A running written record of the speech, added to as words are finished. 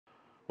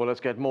Well, let's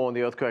get more on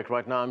the earthquake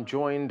right now. I'm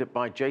joined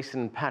by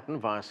Jason Patton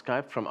via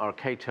Skype from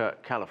Arcata,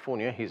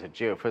 California. He's a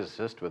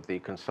geophysicist with the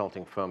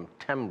consulting firm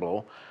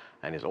Temblor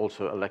and is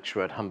also a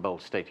lecturer at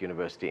Humboldt State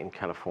University in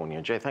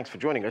California. Jay, thanks for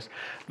joining us.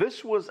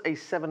 This was a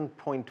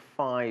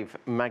 7.5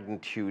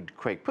 magnitude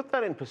quake. Put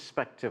that in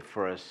perspective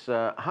for us.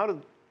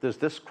 Does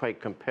this quake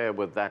compare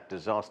with that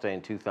disaster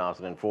in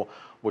 2004,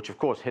 which of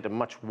course hit a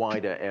much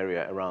wider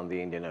area around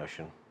the Indian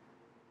Ocean?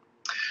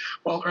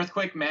 Well,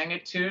 earthquake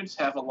magnitudes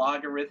have a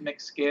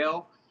logarithmic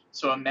scale.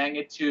 So a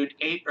magnitude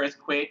 8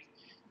 earthquake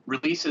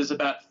releases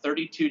about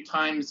 32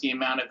 times the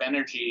amount of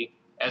energy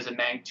as a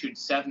magnitude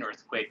 7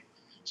 earthquake.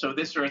 So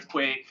this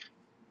earthquake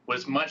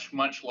was much,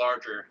 much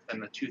larger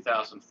than the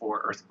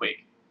 2004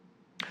 earthquake.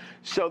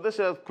 So this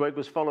earthquake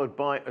was followed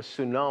by a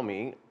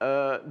tsunami.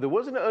 There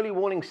was an early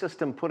warning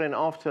system put in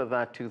after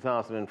that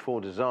 2004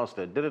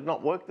 disaster. Did it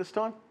not work this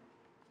time?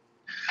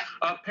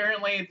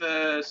 Apparently,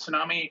 the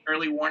tsunami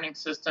early warning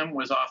system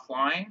was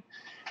offline.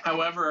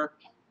 However,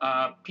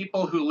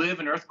 people who live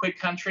in earthquake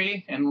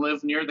country and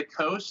live near the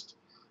coast,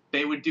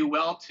 they would do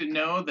well to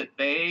know that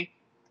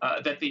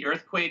that the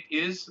earthquake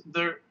is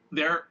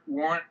their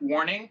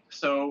warning.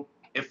 So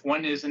if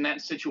one is in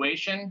that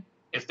situation,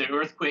 if the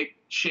earthquake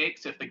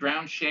shakes, if the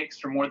ground shakes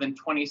for more than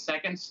 20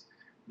 seconds,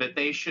 that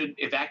they should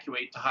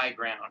evacuate to high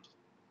ground.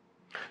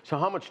 So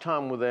how much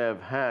time would they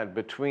have had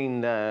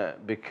between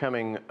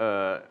becoming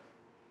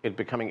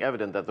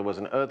evident that there was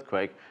an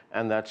earthquake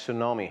and that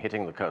tsunami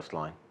hitting the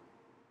coastline?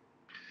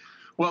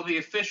 Well, the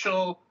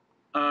official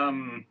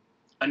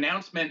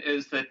announcement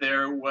is that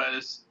there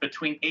was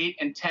between 8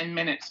 and 10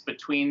 minutes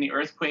between the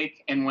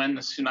earthquake and when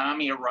the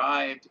tsunami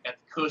arrived at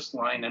the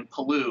coastline in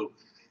Palu.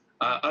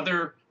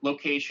 Other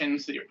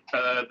locations, the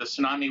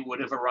tsunami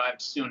would have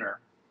arrived sooner.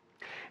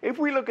 If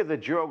we look at the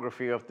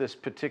geography of this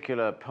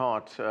particular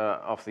part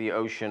of the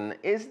ocean,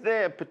 is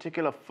there a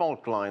particular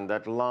fault line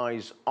that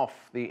lies off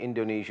the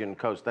Indonesian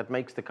coast that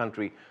makes the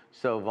country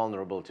so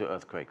vulnerable to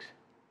earthquakes?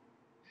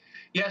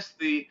 Yes,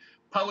 the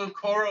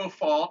Palu-Koro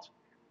fault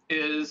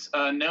is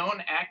a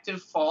known active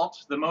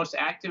fault, the most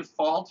active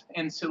fault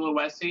in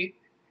Sulawesi.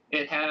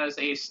 It has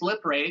a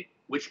slip rate,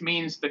 which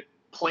means the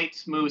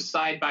plates move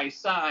side by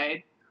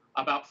side,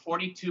 about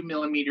 42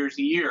 millimeters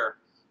a year.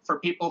 For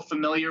people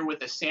familiar with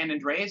the San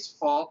Andreas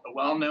fault, a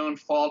well-known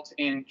fault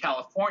in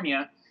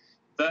California,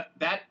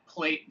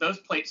 those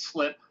plates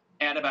slip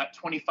at about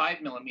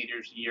 25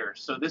 millimeters a year.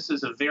 So this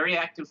is a very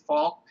active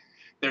fault.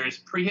 There is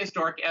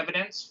prehistoric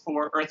evidence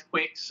for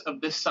earthquakes of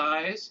this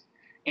size,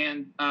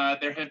 and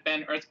there have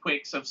been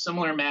earthquakes of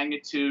similar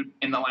magnitude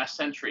in the last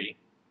century.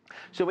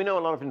 So we know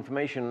a lot of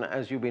information,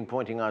 as you've been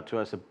pointing out to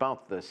us,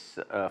 about this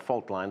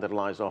fault line that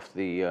lies off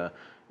the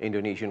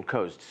Indonesian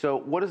coast. So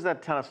what does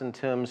that tell us in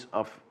terms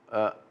of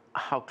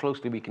how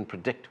closely we can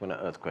predict when an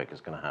earthquake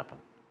is going to happen?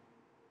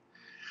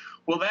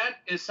 Well, that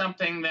is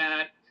something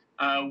that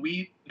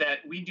we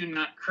do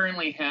not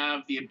currently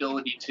have the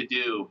ability to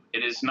do.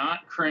 It is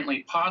not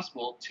currently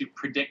possible to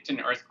predict an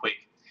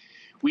earthquake.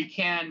 We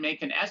can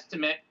make an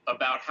estimate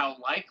about how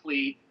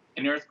likely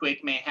an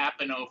earthquake may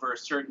happen over a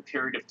certain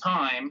period of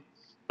time,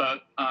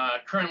 but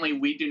currently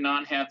we do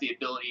not have the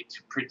ability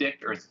to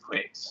predict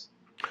earthquakes.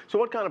 So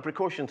what kind of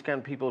precautions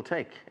can people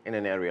take in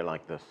an area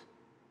like this?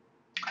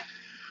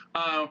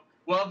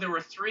 Well, there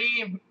were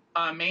three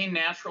main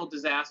natural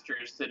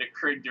disasters that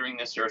occurred during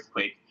this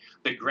earthquake.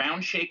 The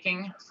ground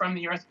shaking from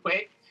the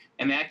earthquake,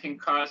 and that can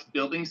cause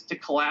buildings to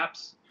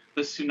collapse,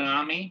 the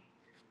tsunami,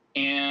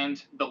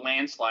 and the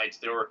landslides.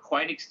 There were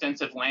quite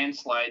extensive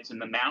landslides in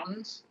the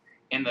mountains,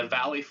 in the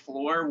valley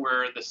floor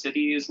where the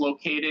city is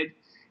located,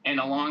 and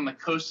along the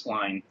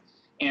coastline.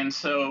 And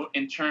so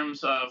in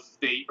terms of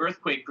the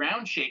earthquake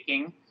ground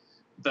shaking,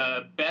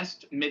 the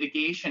best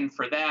mitigation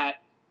for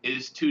that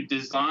is to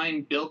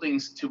design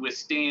buildings to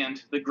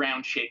withstand the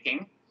ground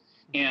shaking.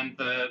 And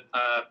the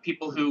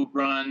people who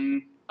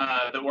run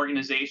the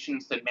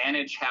organizations that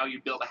manage how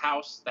you build a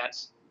house,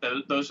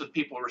 those are the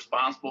people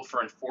responsible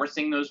for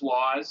enforcing those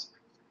laws.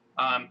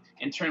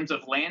 In terms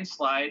of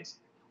landslides,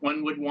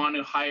 one would want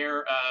to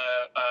hire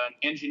an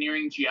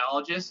engineering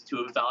geologist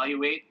to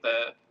evaluate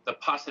the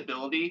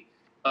possibility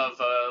of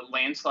a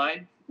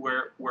landslide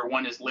where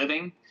one is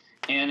living.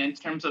 And in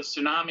terms of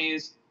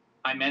tsunamis,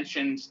 I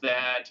mentioned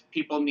that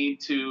people need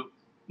to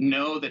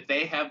know that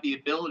they have the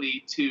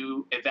ability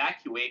to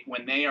evacuate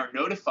when they are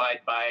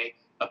notified by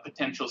a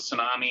potential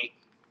tsunami,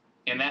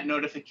 and that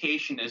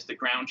notification is the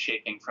ground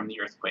shaking from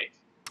the earthquake.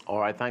 All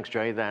right, thanks,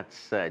 Jay.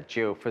 That's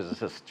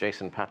geophysicist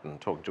Jason Patton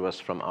talking to us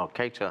from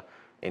Arcata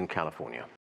in California.